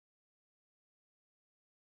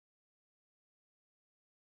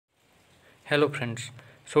Hello friends,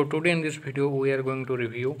 so today in this video we are going to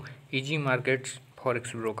review Easy Markets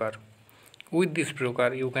Forex broker. With this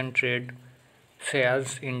broker you can trade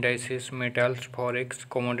shares, indices, metals, forex,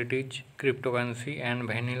 commodities, cryptocurrency and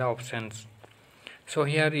vanilla options. So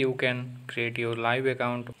here you can create your live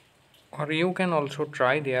account or you can also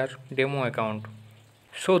try their demo account.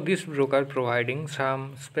 So this broker providing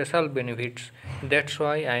some special benefits, that's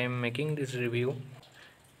why I am making this review.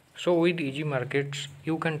 So with Easy Markets,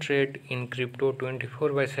 you can trade in crypto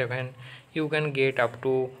 24/7. You can get up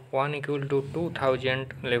to 1 equal to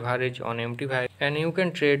 2000 leverage on MT5 and you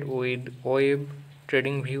can trade with web,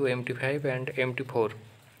 TradingView MT5 and MT4.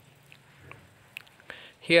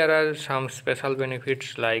 Here are some special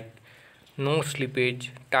benefits like no slippage,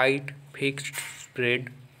 tight fixed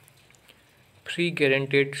spread, free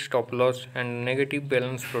guaranteed stop loss and negative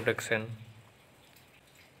balance protection.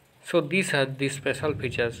 So these are the special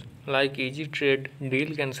features like easy trade,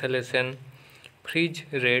 deal cancellation, freeze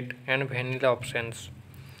rate and vanilla options.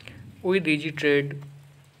 With easy trade,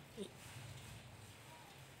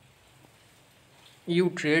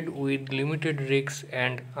 you trade with limited risks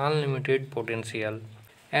and unlimited potential.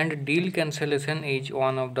 And deal cancellation is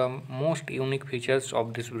one of the most unique features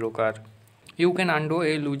of this broker. You can undo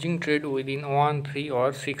a losing trade within 1, 3 or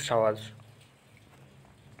 6 hours.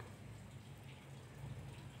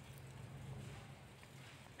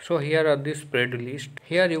 So here are the spread list.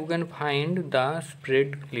 Here you can find the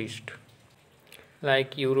spread list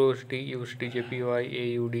like EURUSD, USD, JPY,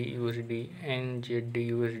 AUD, USD, NZD,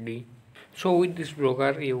 USD. So with this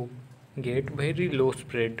broker you get very low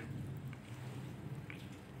spread.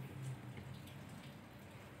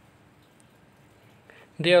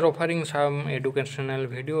 They are offering some educational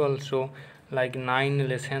video also like 9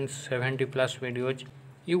 lessons, 70 plus videos.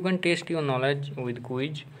 You can test your knowledge with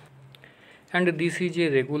quiz. And this is a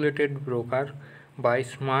regulated broker by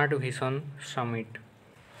Smart Vision Summit.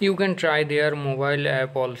 You can try their mobile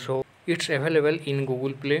app also. It's available in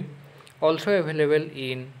Google Play, also available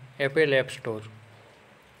in Apple App Store.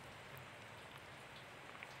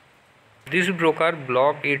 This broker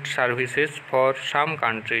blocked its services for some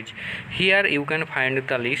countries. Here you can find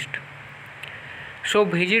the list. So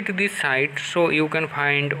visit this site so you can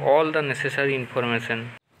find all the necessary information.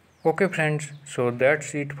 Okay friends, so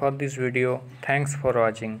that's it for this video. Thanks for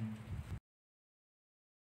watching.